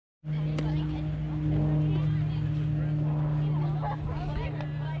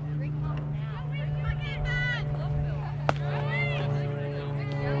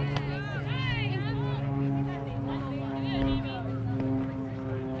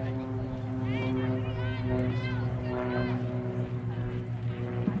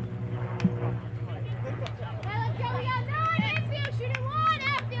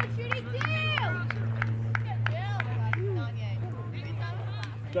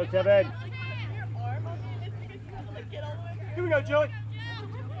Go, Kevin. Here we go, Joey.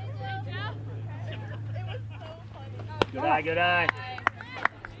 Good eye, good eye.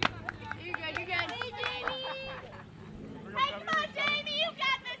 You're good, you're good. Hey, Jamie. Hey, come on, Jamie. You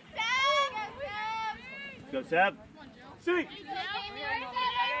got this, Seb. Go, Seb. See.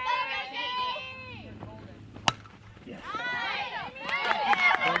 Yes.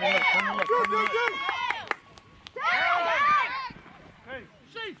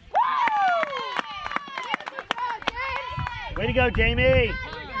 Way to go, Jamie!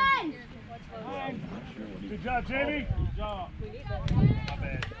 Good job, Jamie. Good job.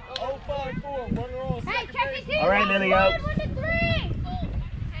 0-5-4. Hey, check the team. All right, Lily Oaks. 1 to 3.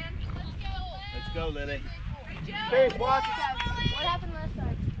 Let's go, Lily. Hey, watch. What happened last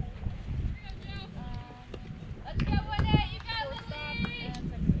time? Let's go, 1-8. You got Lily.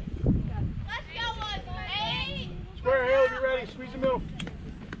 Let's go, 1-8. Square Hill, be ready. Squeeze the middle.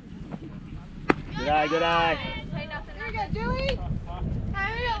 Good eye, good eye. Here we go, Dewey. Here we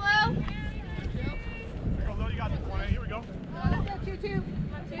go, Lil. Here we go, Lil. You got this one. Here we go. Let's go, 2-2.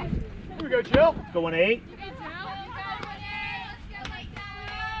 Here we go, Jill. Let's go, 1-8.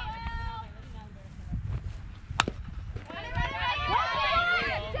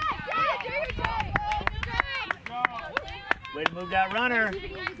 Way to move that runner. Good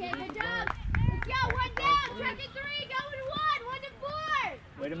job. Let's go, 1 down. Check it 3. Going 1. 1 to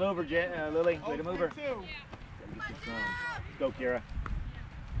 4. Way to move her, Lily. Way to move her. Let's go, Kira.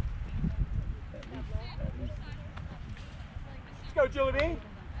 Let's go, Jilly Bean.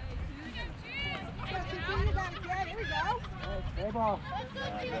 Here we go. Hey, ball. Let's go,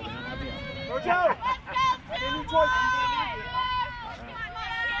 Jimmy. Go, Joe. Any choice.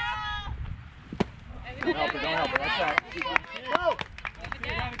 Don't help her, don't help her. That's right. Go.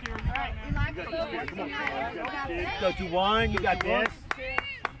 Let's go, 2-1. You got this.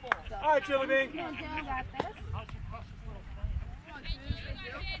 All right, Jilly Bean.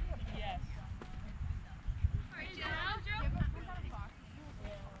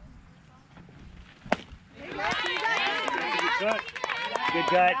 Good. Good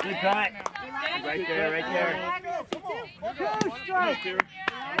cut, good cut. Right there, right there. Let's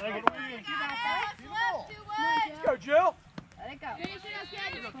go, Jill. Let it go. Finish it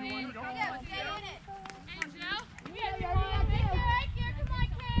up, Ken. Get in it. Come on,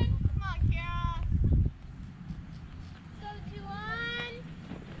 Ken. Come on, Kara. So, 2-1.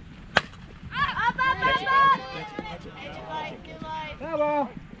 Up. Hey, ball.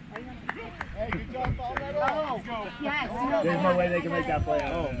 Hey, good job. Ball right off. Let's go. Yes. There's no way they can make that play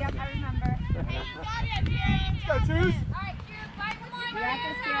at home. Yep, I remember. Let's go, Twos. Alright, Kira, fight one more. That's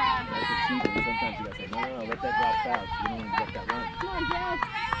achievement. Sometimes you gotta say, no, let that drop fast. You don't want to get that run. Come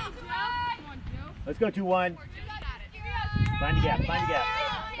on, Joe. Let's go, 2-1. Find the gap, find the gap.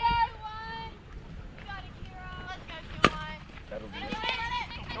 That'll do it.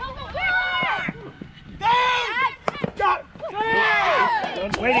 Got it.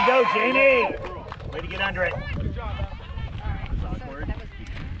 Way to go, Jamie! Way to get under it. Good job. Awkward.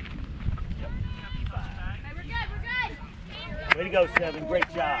 We're good. Way to go, 7. Great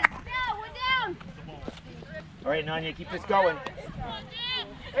job. We're down. All right, Nanya, keep this going.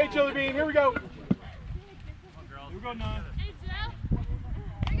 Hey, Jilly Bean. Here we go. Here we go, Nan. Here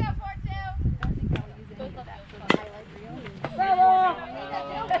we go,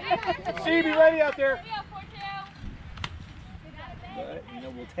 4-2. C, be ready out there. But, you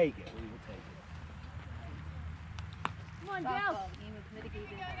know, we'll take it. We will take it. Come on, Joe.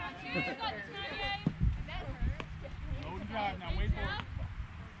 Load and drive now. Wait for it.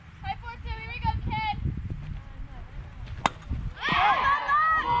 Hey, 4-2. Here we go, kid.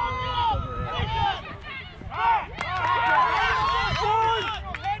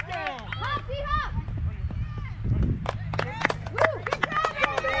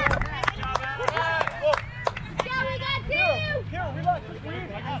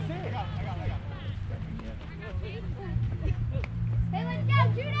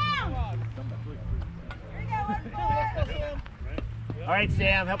 All right,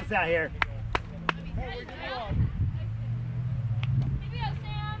 Sam, help us out here. Here we go,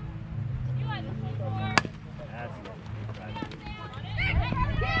 Sam. You want this one for? That's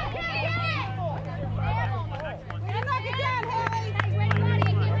it.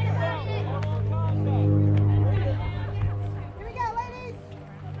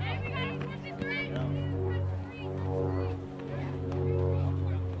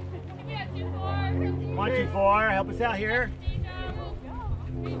 1, 2, 4. Help us out here.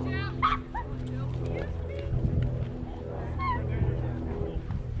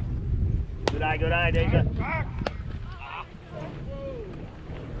 Good eye, good eye. There you go.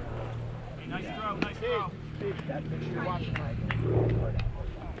 Hey, nice throw, nice throw. That's make sure you're watching right.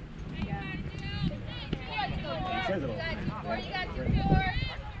 He says it all.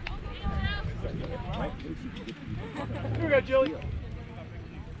 Here we go, Jilly.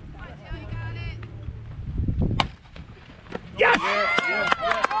 Yes!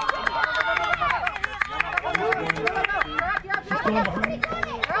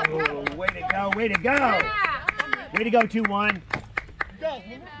 Oh, way to go, way to go. Way to go, 2-1. You guys,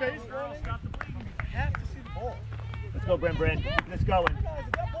 when we're base running, you have to see the ball. Let's go, Brent. Let's go. Guys,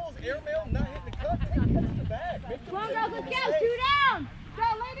 if that ball's airmail and not hitting the cup, take it to the bag. Make Come on, girls, let's go. 2 down. Go,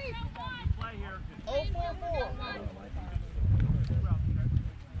 ladies. Play here. 0-4-4.